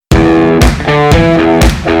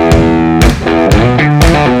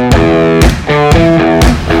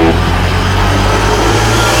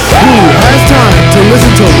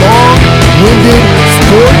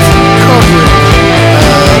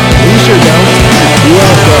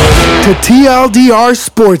to TLDR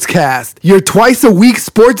Sportscast, your twice-a-week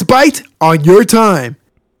sports bite on your time.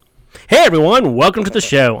 Hey everyone, welcome to the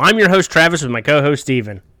show. I'm your host Travis with my co-host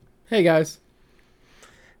Steven. Hey guys.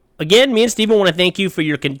 Again, me and Steven want to thank you for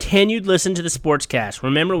your continued listen to the Sportscast.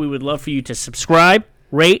 Remember, we would love for you to subscribe,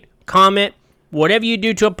 rate, comment, whatever you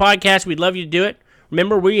do to a podcast, we'd love you to do it.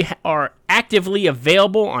 Remember, we are actively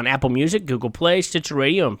available on Apple Music, Google Play, Stitcher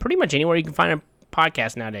Radio, and pretty much anywhere you can find a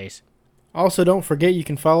podcast nowadays. Also, don't forget you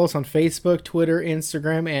can follow us on Facebook, Twitter,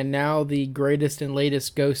 Instagram, and now the greatest and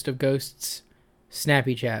latest ghost of ghosts,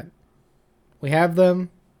 Snappy Chat. We have them,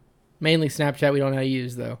 mainly Snapchat we don't know how to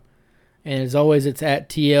use, though. And as always, it's at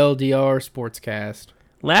TLDR Sportscast.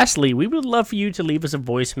 Lastly, we would love for you to leave us a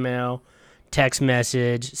voicemail, text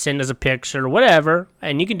message, send us a picture, whatever.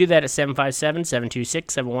 And you can do that at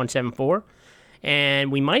 757-726-7174. And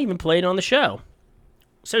we might even play it on the show.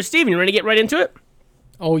 So, Steven, you ready to get right into it?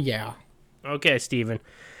 Oh, yeah. Okay, Steven.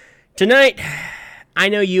 Tonight, I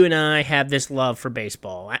know you and I have this love for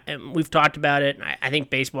baseball. We've talked about it. I think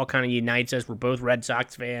baseball kind of unites us. We're both Red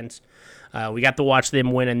Sox fans. We got to watch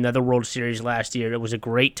them win another World Series last year. It was a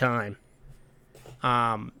great time.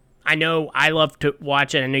 I know I love to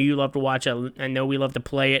watch it. I know you love to watch it. I know we love to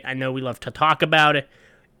play it. I know we love to talk about it.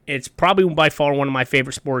 It's probably by far one of my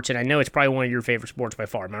favorite sports, and I know it's probably one of your favorite sports by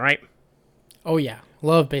far. Am I right? Oh, yeah.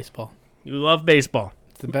 Love baseball. You love baseball.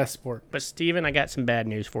 It's the best sport. But, Steven, I got some bad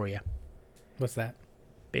news for you. What's that?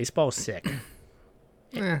 Baseball's sick.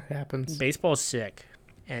 It happens. Baseball's sick,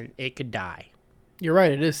 and it could die. You're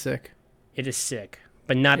right, it is sick. It is sick,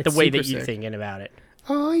 but not It's the way super that you're sick. thinking about it.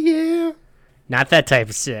 Oh, yeah. Not that type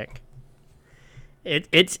of sick.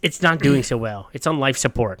 It's not doing so well. It's on life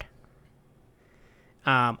support.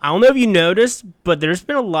 I don't know if you noticed, but there's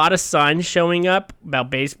been a lot of signs showing up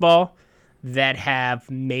about baseball that have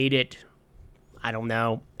made it, I don't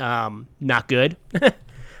know, not good.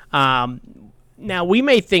 Now, we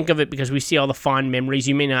may think of it because we see all the fond memories.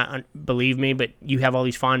 You may not believe me, but you have all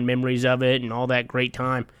these fond memories of it and all that great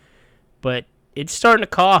time. But it's starting to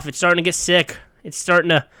cough. It's starting to get sick. It's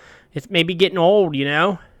maybe getting old, you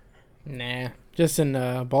know? Nah. Just in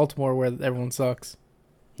Baltimore where everyone sucks.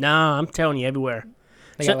 Nah, I'm telling you, everywhere.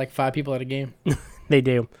 They got like 5 people at a game. They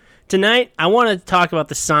do. Tonight, I want to talk about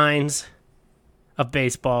the signs of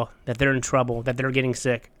baseball, that they're in trouble, that they're getting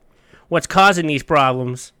sick. What's causing these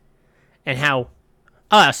problems, and how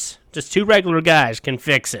us, just 2 regular guys, can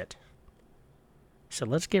fix it. So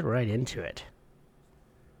let's get right into it.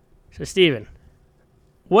 So, Steven,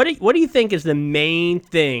 what do you think is the main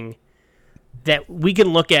thing that we can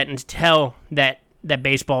look at and tell that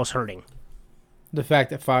baseball is hurting? The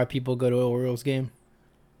fact that 5 people go to an Orioles game.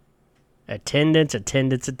 Attendance.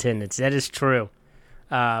 That is true.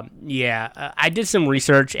 I did some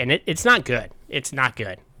research, and it's not good. It's not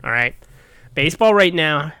good, all right? Baseball right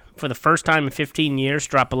now, for the first time in 15 years,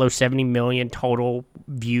 dropped below 70 million total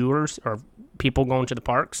viewers or people going to the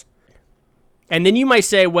parks. And then you might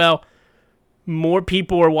say, well, more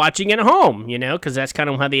people are watching at home, you know, because that's kind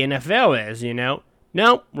of how the NFL is, you know.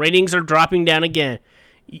 No, ratings are dropping down again.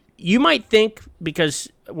 You might think because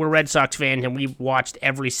we're Red Sox fans and we've watched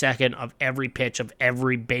every second of every pitch of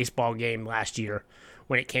every baseball game last year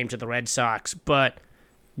when it came to the Red Sox, but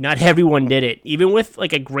not everyone did it. Even with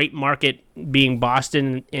like a great market being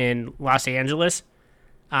Boston and Los Angeles,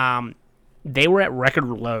 they were at record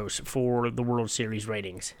lows for the World Series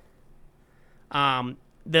ratings.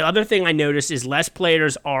 The other thing I noticed is less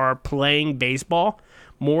players are playing baseball.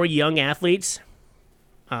 More young athletes,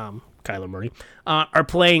 Kyler Murray, are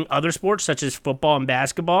playing other sports such as football and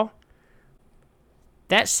basketball.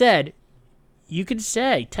 That said, you could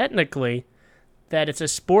say, technically, that it's a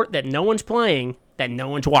sport that no one's playing, that no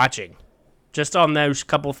one's watching. Just on those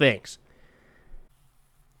couple things.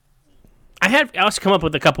 I also come up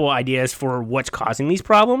with a couple ideas for what's causing these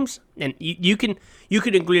problems, and you can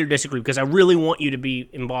agree or disagree because I really want you to be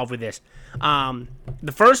involved with this.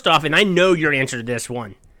 The first off, and I know your answer to this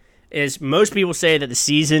one, is most people say that the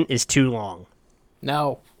season is too long.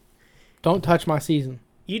 No. Don't touch my season.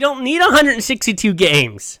 You don't need 162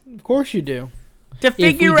 games. Of course you do. To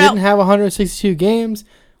figure if we out... didn't have 162 games,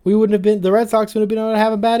 we wouldn't have been. The Red Sox would have been able to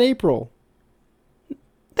have a bad April.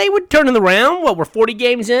 They would turn it around. What, we're 40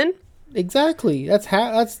 games in? Exactly. That's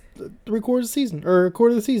 3/4 of the season, or a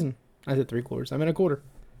quarter of the season. I said 3/4. I meant a quarter.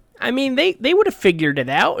 I mean, they would have figured it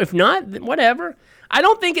out. If not, whatever. I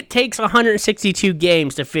don't think it takes 162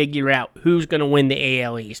 games to figure out who's going to win the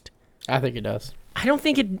AL East. I think it does. I don't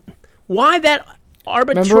think it... Why that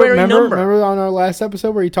arbitrary number? Remember on our last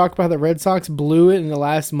episode where you talked about the Red Sox blew it in the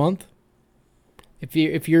last month?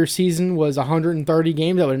 If your season was 130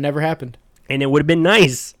 games, that would have never happened. And it would have been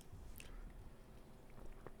nice.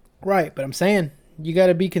 Right, but I'm saying you got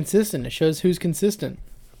to be consistent. It shows who's consistent.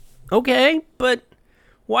 Okay, but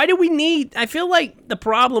why do we need... I feel like the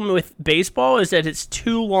problem with baseball is that it's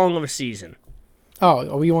too long of a season.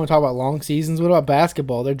 Oh, you want to talk about long seasons? What about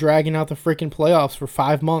basketball? They're dragging out the freaking playoffs for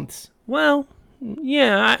 5 months. Well,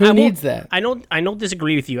 yeah. Who needs that? I don't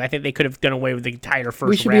disagree with you. I think they could have done away with the tighter first round.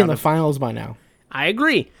 We should be in the finals by now. I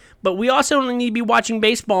agree. But we also only need to be watching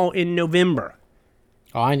baseball in November.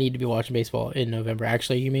 Oh, I need to be watching baseball in November.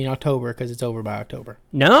 Actually, you mean October because it's over by October.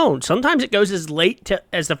 No, sometimes it goes as late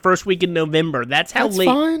as the first week in November. That's how late.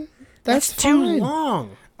 Fine. That's too fine.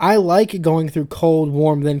 long. I like going through cold,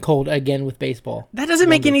 warm, then cold again with baseball. That doesn't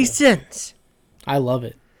make any sense. I love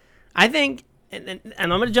it. I think, and I'm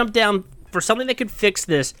going to jump down for something that could fix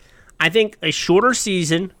this. I think a shorter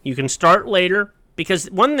season, you can start later.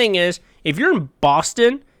 Because one thing is, if you're in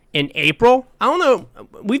Boston in April, I don't know,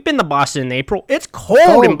 we've been to Boston in April. It's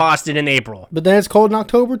cold in Boston in April. But then it's cold in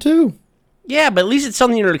October too. Yeah, but at least it's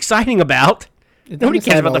something you're exciting about. Nobody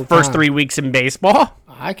cares about the first 3 weeks in baseball.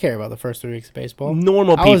 I care about the first 3 weeks of baseball.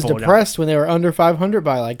 Normal people. I was depressed when they were under 500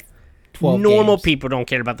 by like 12 Normal games. people don't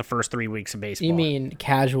care about the first 3 weeks of baseball. You mean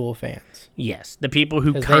casual fans? Yes, the people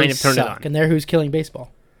who kind of turn it on. And they're who's killing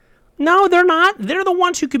baseball. No, they're not. They're the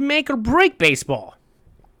ones who can make or break baseball.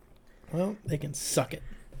 Well, they can suck it.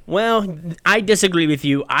 Well, I disagree with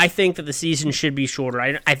you. I think that the season should be shorter.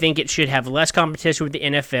 I think it should have less competition with the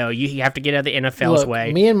NFL. You have to get out of the NFL's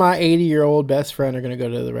way. Me and my 80-year-old best friend are going to go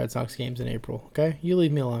to the Red Sox games in April, okay? You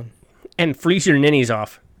leave me alone. And freeze your ninnies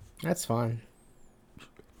off. That's fine.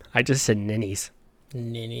 I just said ninnies.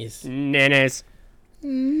 Ninnies. Ninnies.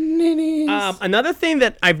 Ninnies. Another thing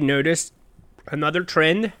that I've noticed, another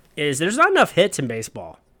trend, is there's not enough hits in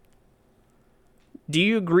baseball. Do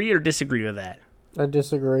you agree or disagree with that? I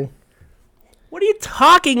disagree. What are you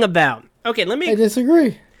talking about? Okay, I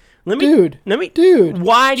disagree. Dude.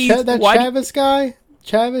 Why do you... That Chavis guy?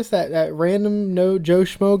 Chavis, that random Joe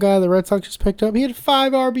Schmo guy the Red Sox just picked up, he had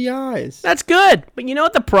 5 RBIs. That's good. But you know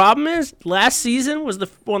what the problem is? Last season was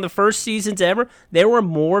one of the first seasons ever. There were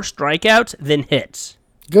more strikeouts than hits.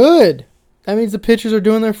 Good. That means the pitchers are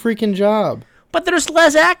doing their freaking job. But there's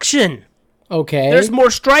less action. Okay. There's more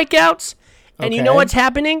strikeouts. And you know what's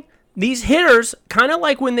happening? These hitters, kind of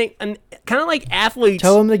like athletes.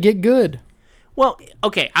 Tell them to get good. Well,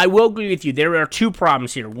 okay, I will agree with you. There are 2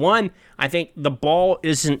 problems here. One, I think the ball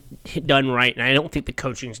isn't done right, and I don't think the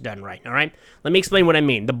coaching's done right, all right? Let me explain what I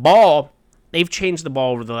mean. The ball, they've changed the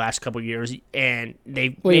ball over the last couple of years, and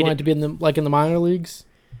they've you want it to be in the minor leagues?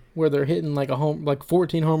 Where they're hitting like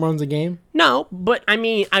 14 home runs a game? No, but I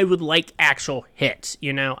mean, I would like actual hits,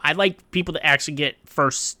 you know? I'd like people to actually get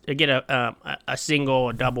a single,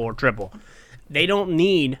 a double, or triple. They don't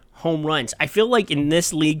need home runs. I feel like in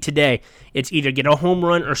this league today, it's either get a home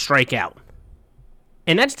run or strike out.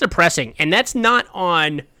 And that's depressing. And that's not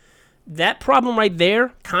on... That problem right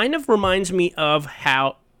there kind of reminds me of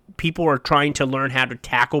how people are trying to learn how to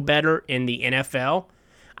tackle better in the NFL.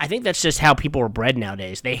 I think that's just how people are bred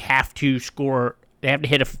nowadays. They have to score... They have to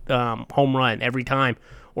hit a home run every time,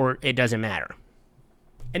 or it doesn't matter.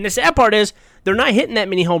 And the sad part is, they're not hitting that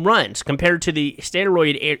many home runs. Compared to the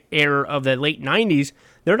steroid era of the late 90s,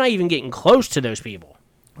 they're not even getting close to those people.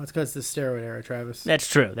 Well, that's because it's the steroid era, Travis. That's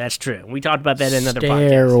true. We talked about that in another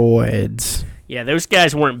podcast. Steroids. Yeah, those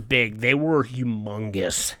guys weren't big. They were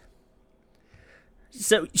humongous.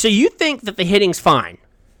 So you think that the hitting's fine?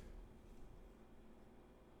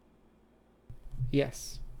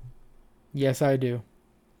 Yes. Yes, I do.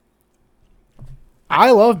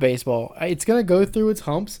 I love baseball. It's going to go through its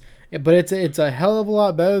humps, but it's a hell of a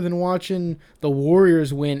lot better than watching the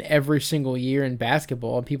Warriors win every single year in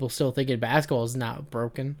basketball, and people still thinking basketball is not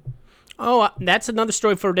broken. Oh, that's another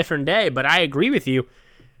story for a different day, but I agree with you.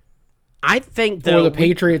 I think Or the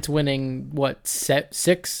Patriots winning,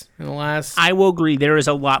 6 in the last... I will agree. There is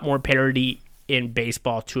a lot more parity in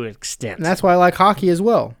baseball to an extent. And that's why I like hockey as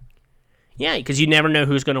well. Yeah, because you never know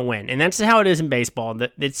who's going to win. And that's how it is in baseball.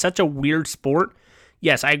 It's such a weird sport.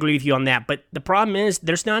 Yes, I agree with you on that. But the problem is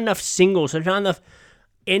there's not enough singles. There's not enough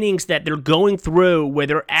innings that they're going through where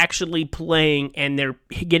they're actually playing and they're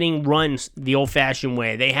getting runs the old-fashioned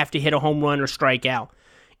way. They have to hit a home run or strike out.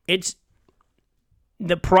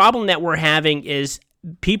 The problem that we're having is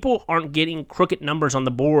people aren't getting crooked numbers on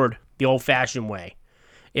the board the old-fashioned way.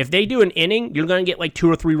 If they do an inning, you're going to get like 2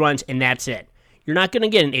 or 3 runs, and that's it. You're not going to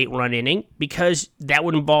get an 8-run inning because that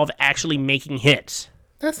would involve actually making hits.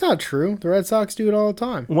 That's not true. The Red Sox do it all the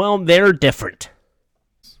time. Well, they're different.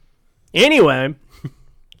 Anyway,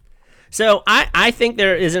 so I think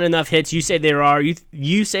there isn't enough hits. You say there are.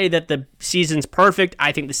 You say that the season's perfect.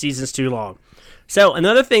 I think the season's too long. So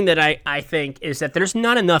another thing that I think is that there's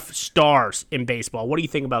not enough stars in baseball. What do you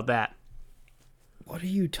think about that? What are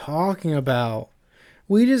you talking about?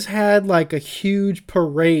 We just had like a huge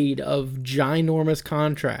parade of ginormous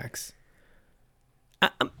contracts.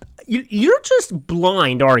 You're just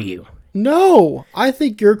blind, are you? No, I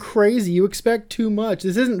think you're crazy. You expect too much.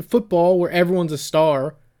 This isn't football where everyone's a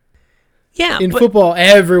star. Yeah, In but football,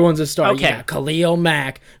 everyone's a star. Okay. You got Khalil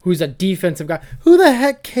Mack, who's a defensive guy. Who the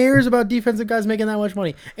heck cares about defensive guys making that much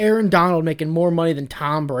money? Aaron Donald making more money than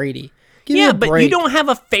Tom Brady. Give me yeah, a but break. you don't have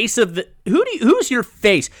a face of the who's your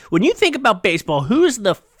face when you think about baseball? Who's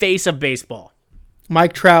the face of baseball?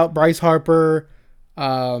 Mike Trout, Bryce Harper,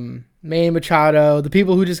 Manny Machado, the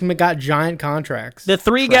people who just got giant contracts. The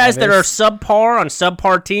three guys that are subpar on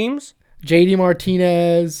subpar teams. JD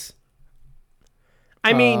Martinez.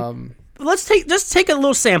 I mean, let's take a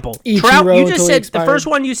little sample. Ichiro Trout, you just until he said the expired. first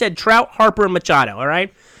one. You said Trout, Harper, and Machado. All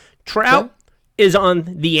right, Trout Okay. is on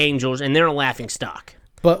the Angels, and they're a laughing stock.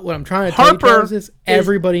 But what I'm trying to tell you, Harper Travis, is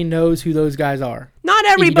everybody knows who those guys are. Not If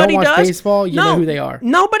you everybody don't watch does. baseball, you know who they are.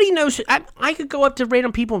 Nobody knows. I could go up to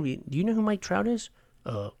random people. And be, do you know who Mike Trout is?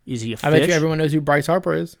 Is he a fish? I bet you everyone knows who Bryce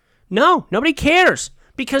Harper is. No, nobody cares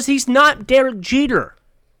because he's not Derek Jeter.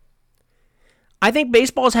 I think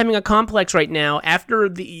baseball is having a complex right now after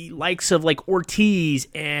the likes of like Ortiz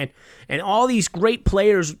and all these great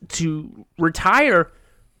players to retire.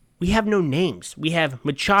 We have no names. We have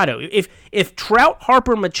Machado. If Trout,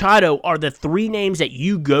 Harper, Machado are the three names that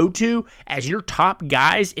you go to as your top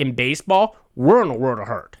guys in baseball, we're in a world of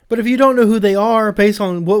hurt. But if you don't know who they are based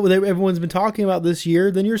on what everyone's been talking about this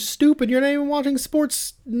year, then you're stupid. You're not even watching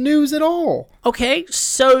sports news at all. Okay,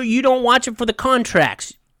 so you don't watch it for the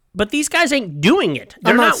contracts. But these guys ain't doing it.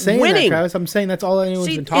 They're I'm not not saying winning. that, Travis. I'm saying that's all anyone's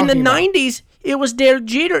See, been talking in the about. 90s, it was Derek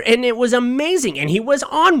Jeter, and it was amazing. And he was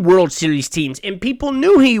on World Series teams, and people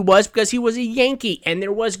knew who he was because he was a Yankee, and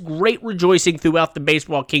there was great rejoicing throughout the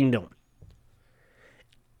baseball kingdom.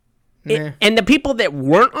 Nah. And the people that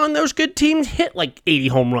weren't on those good teams hit like 80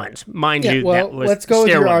 home runs. Mind Yeah, you, well, that was let's go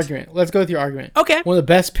with your steroids. argument. Let's go with your argument. Okay. One of the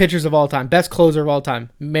best pitchers of all time, best closer of all time,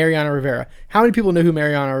 Mariano Rivera. How many people know who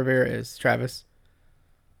Mariano Rivera is, Travis?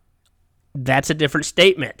 That's a different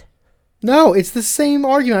statement. No, it's the same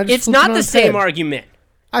argument. I just It's flipped it not on the its same head. argument.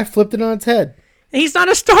 I flipped it on its head. He's not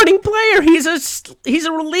a starting player. He's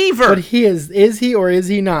a reliever. But he is he or is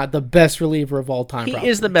he not the best reliever of all time? He probably?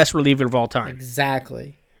 is the best reliever of all time.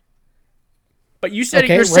 Exactly. But you said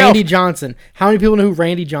Okay, it yourself. Randy Johnson. How many people know who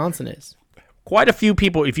Randy Johnson is? Quite a few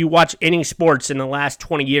people, if you watch any sports in the last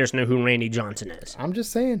 20 years, know who Randy Johnson is. I'm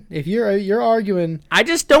just saying, if you're arguing, I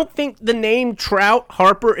just don't think the name Trout,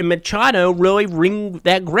 Harper, and Machado really ring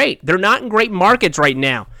that great. They're not in great markets right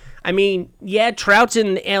now. I mean, yeah, Trout's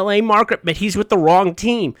in the LA market, but he's with the wrong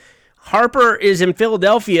team. Harper is in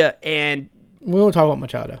Philadelphia, and we won't talk about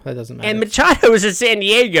Machado. That doesn't matter. Machado is in San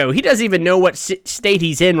Diego. He doesn't even know what state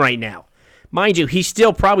he's in right now. Mind you, he's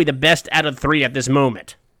still probably the best out of the three at this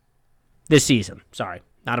moment. This season. Sorry,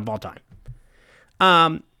 not of all time.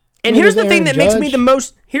 And here's the thing that makes me the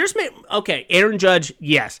most... Okay, Aaron Judge,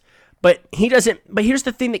 yes. But he doesn't... But here's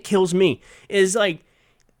the thing that kills me. Is like,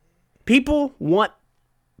 people want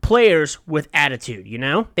players with attitude, you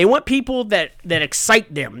know? They want people that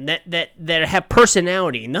excite them, that have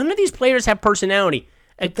personality. None of these players have personality.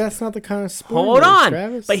 But that's not the kind of sport. Hold it is, on.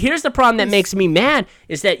 Travis. But here's the problem that makes me mad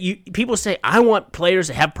is that people say, I want players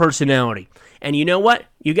that have personality. And you know what?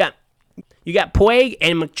 You got Puig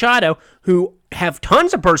and Machado who have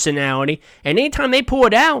tons of personality, and anytime they pull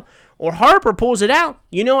it out or Harper pulls it out,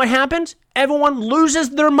 you know what happens? Everyone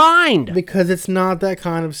loses their mind. Because it's not that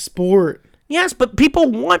kind of sport. Yes, but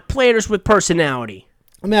people want players with personality.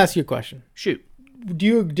 Let me ask you a question. Shoot. Do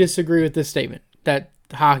you disagree with this statement that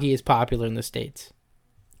hockey is popular in the States?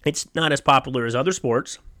 It's not as popular as other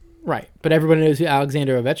sports. Right. But everybody knows who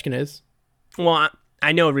Alexander Ovechkin is. Well,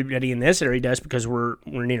 I know everybody in this area does because we're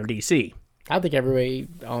near D.C. I think everybody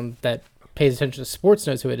that pays attention to sports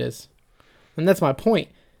knows who it is. And that's my point.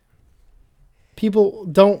 People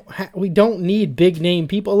we don't need big name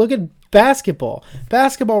people. Look at basketball.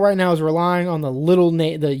 Basketball right now is relying on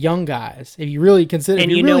the young guys. If you really consider, And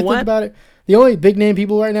if you you know really what? think about it, the only big name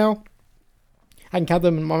people right now, I can count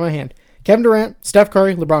them on my hand. Kevin Durant, Steph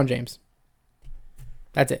Curry, LeBron James.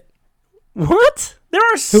 That's it. What?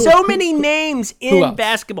 There are so many names in else?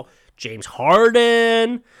 basketball. James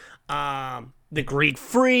Harden, the Greek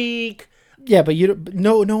Freak. Yeah, but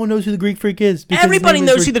no one knows who the Greek Freak is. because his Everybody name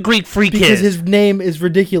is knows who the Greek Freak because is. his name is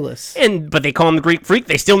ridiculous. But they call him the Greek Freak.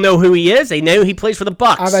 They still know who he is. They know he plays for the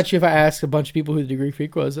Bucks. I bet you if I asked a bunch of people who the Greek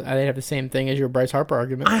Freak was, they'd have the same thing as your Bryce Harper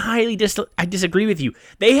argument. I highly disagree with you.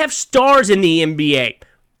 They have stars in the NBA.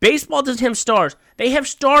 Baseball doesn't have stars. They have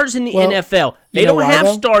stars in the Well, NFL. They you know don't why, have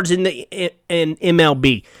though? stars in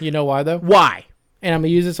MLB. You know why though? Why? And I'm gonna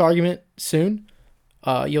use this argument soon.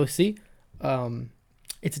 You'll see.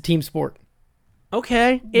 It's a team sport.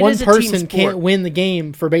 Okay, it One is a team person sport. can't win the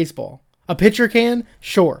game for baseball. A pitcher can,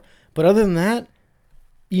 sure, but other than that,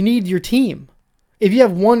 you need your team. If you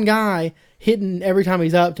have one guy hitting every time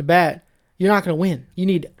he's up to bat, you're not going to win. You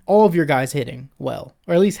need all of your guys hitting well,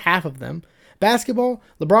 or at least half of them. Basketball,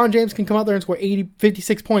 LeBron James can come out there and score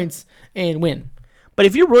 56 points and win. But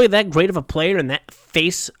if you're really that great of a player and that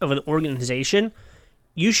face of an organization,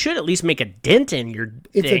 you should at least make a dent in your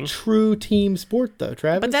It's thing. a true team sport, though,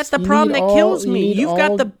 Travis. But that's the You problem need that all- kills you me. need You've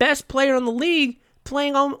got all- the best player in the league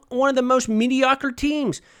playing on one of the most mediocre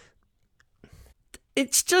teams.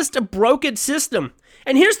 It's just a broken system.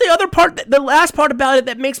 And here's the other part, the last part about it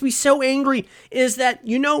that makes me so angry is that,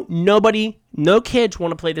 no kids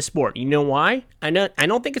want to play the sport. You know why? I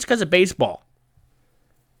don't think it's because of baseball.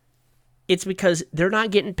 It's because they're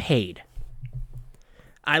not getting paid.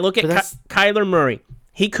 I look at But that's- Kyler Murray.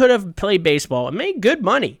 He could have played baseball and made good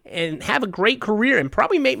money and have a great career and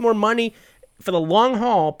probably make more money for the long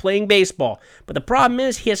haul playing baseball. But the problem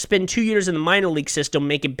is he has to spend 2 years in the minor league system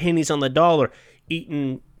making pennies on the dollar,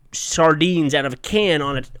 eating sardines out of a can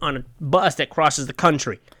on a bus that crosses the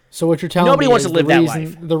country. So what you're telling Nobody me wants is to live the that reason,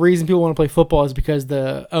 life. The reason people want to play football is because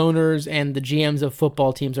the owners and the GMs of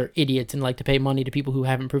football teams are idiots and like to pay money to people who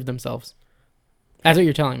haven't proved themselves. That's what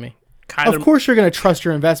you're telling me. Of course you're going to trust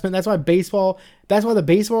your investment. That's why baseball doesn't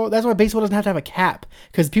have to have a cap,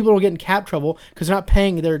 because people don't get in cap trouble because they're not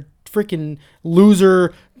paying their freaking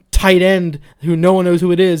loser tight end who no one knows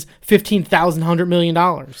who it is $15,100 million.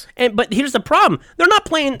 But here's the problem: they're not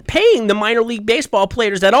paying the minor league baseball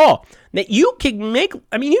players at all. That you can make.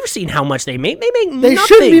 I mean, you've seen how much they make. They make They nothing.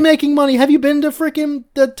 shouldn't be making money. Have you been to freaking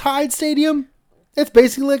the Tide Stadium? It's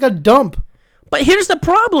basically like a dump. But here's the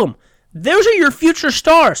problem: those are your future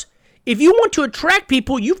stars. If you want to attract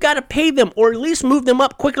people, you've got to pay them or at least move them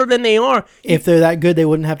up quicker than they are. If they're that good, they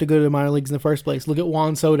wouldn't have to go to the minor leagues in the first place. Look at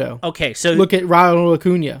Juan Soto. Okay, so Look at Ronald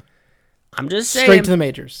Acuna. I'm just saying. Straight to the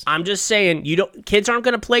majors. I'm just saying, kids aren't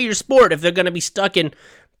going to play your sport if they're going to be stuck in.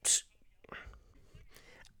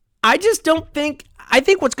 I just don't think. I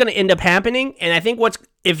think what's going to end up happening, and I think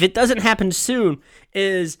if it doesn't happen soon,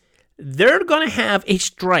 is they're going to have a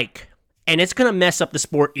strike, and it's going to mess up the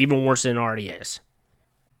sport even worse than it already is.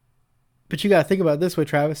 But you got to think about it this way,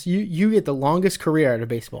 Travis. You get the longest career out of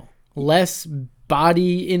baseball. Less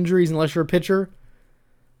body injuries unless you're a pitcher.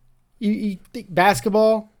 You think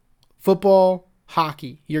basketball, football,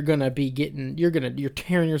 hockey, you're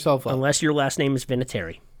tearing yourself up. Unless your last name is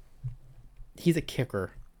Vinatieri, He's a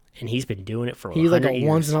kicker. and he's been doing it for He's like 100 a years.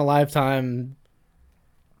 once in a lifetime.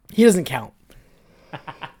 He doesn't count.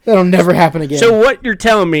 That'll never happen again. So what you're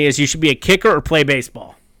telling me is you should be a kicker or play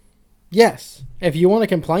baseball. yes, if you want to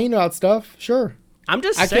complain about stuff, sure. I'm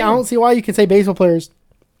just I saying. don't see why you can say baseball players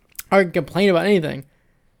are complain about anything.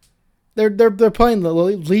 They're playing the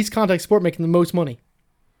least contact sport, making the most money.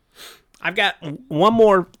 I've got one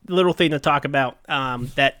more little thing to talk about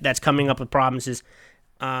that's coming up with problems is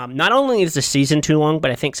not only is the season too long, but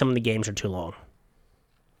I think some of the games are too long.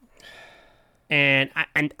 And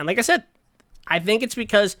like I said, I think it's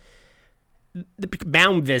because the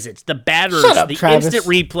mound visits, the batters, Shut up, the Travis. instant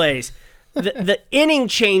replays, the inning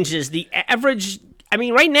changes, the average. I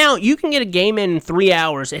mean, right now, you can get a game in 3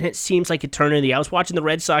 hours, and it seems like eternity. I was watching the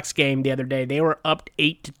Red Sox game the other day. They were up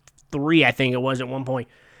 8-3, I think it was, at one point.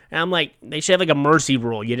 And I'm like, they should have like a mercy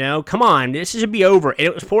rule, Come on, this should be over. And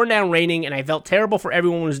it was pouring down raining, and I felt terrible for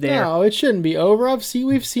everyone who was there. No, it shouldn't be over.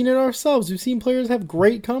 We've seen it ourselves. We've seen players have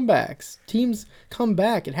great comebacks. Teams come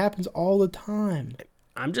back. It happens all the time.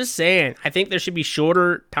 I'm just saying, I think there should be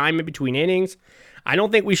shorter time in between innings. I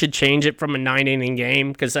don't think we should change it from a 9-inning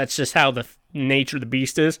game because that's just how the nature of the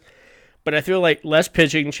beast is. But I feel like less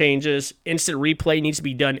pitching changes. Instant replay needs to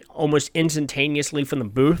be done almost instantaneously from the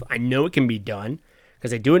booth. I know it can be done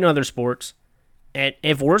because they do it in other sports. And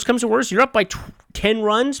if worse comes to worse, you're up by 10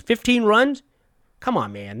 runs, 15 runs. Come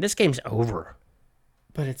on, man. This game's over.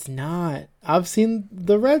 But it's not. I've seen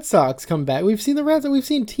the Red Sox come back. We've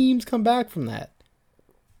seen teams come back from that.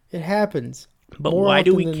 It happens. But more why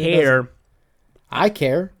do often we than it care doesn't. I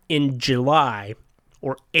care. in July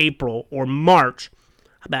or April or March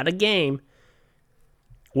about a game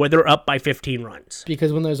where they're up by 15 runs?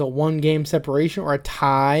 Because when there's a 1-game separation or a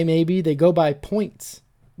tie, maybe, they go by points.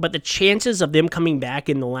 But the chances of them coming back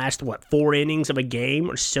in the last, 4 innings of a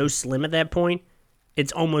game are so slim at that point.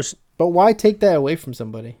 It's almost, But why take that away from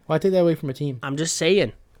somebody? Why take that away from a team? I'm just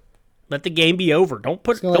saying, let the game be over. Don't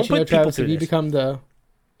put It's gonna let you know, people Travis, through if you this. become the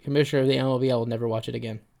commissioner of the MLB, I will never watch it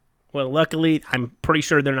again. Well, luckily, I'm pretty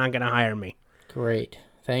sure they're not going to hire me. Great.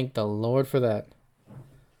 Thank the Lord for that.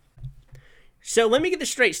 So let me get this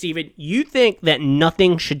straight, Steven. You think that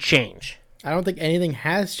nothing should change? I don't think anything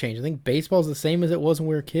has changed. I think baseball's the same as it was when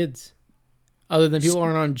we were kids. Other than people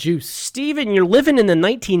aren't on juice. Steven, you're living in the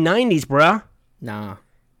 1990s, bruh. Nah.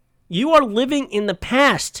 You are living in the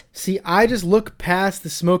past. See, I just look past the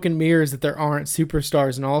smoke and mirrors that there aren't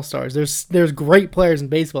superstars and all-stars. There's great players in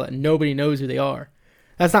baseball that nobody knows who they are.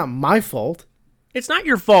 That's not my fault. It's not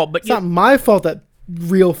your fault, but It's not my fault that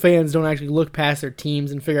real fans don't actually look past their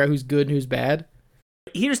teams and figure out who's good and who's bad.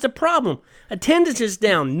 here's the problem. Attendance is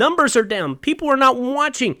down. Numbers are down. People are not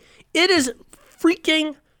watching. It is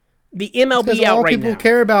freaking the MLB Because out all right people now.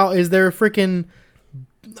 care about is their freaking...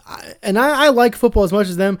 And I like football as much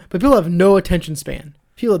as them, but people have no attention span.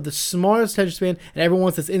 People have the smallest attention span, and everyone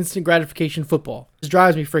wants this instant gratification football. It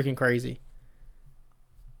drives me freaking crazy.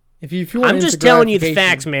 If you want I'm just instant telling you the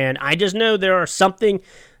gratification- facts, man. I just know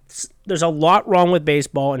there's a lot wrong with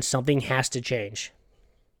baseball and something has to change.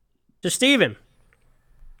 So, Steven,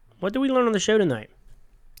 what did we learn on the show tonight?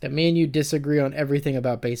 That me and you disagree on everything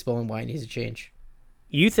about baseball and why it needs to change.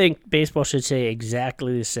 You think baseball should say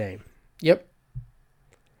exactly the same. Yep.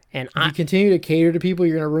 And If you continue to cater to people,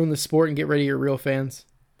 you're going to ruin the sport and get rid of your real fans.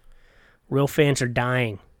 real fans are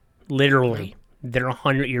dying. Literally. They're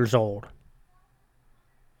 100 years old.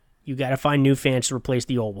 You got to find new fans to replace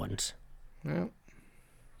the old ones. Well,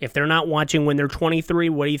 If they're not watching when they're 23,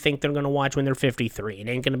 what do you think they're going to watch when they're 53? It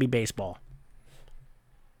ain't going to be baseball.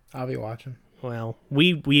 I'll be watching. Well,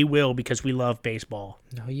 we will because we love baseball.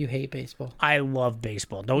 No, you hate baseball. I love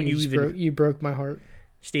baseball. Don't you even... You broke my heart.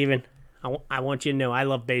 Steven, I want you to know I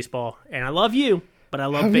love baseball. And I love you, but I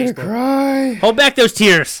love I'm baseball. gonna cry. Hold back those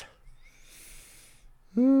tears.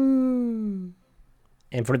 Mm.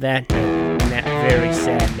 And for that, on that very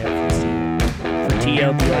sad note, for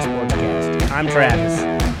TLDR Sportscast, I'm Travis.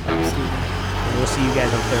 I'm Steve. And we'll see you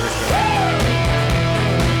guys on Thursday.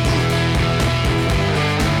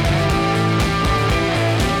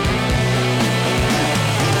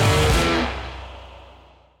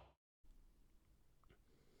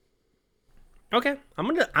 Okay, I'm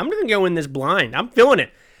gonna go in this blind. I'm feeling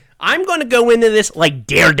it. I'm gonna go into this like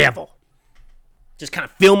Daredevil. Just kind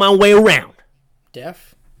of feel my way around.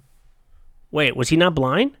 Deaf? Wait, was he not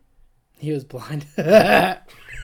blind? He was blind.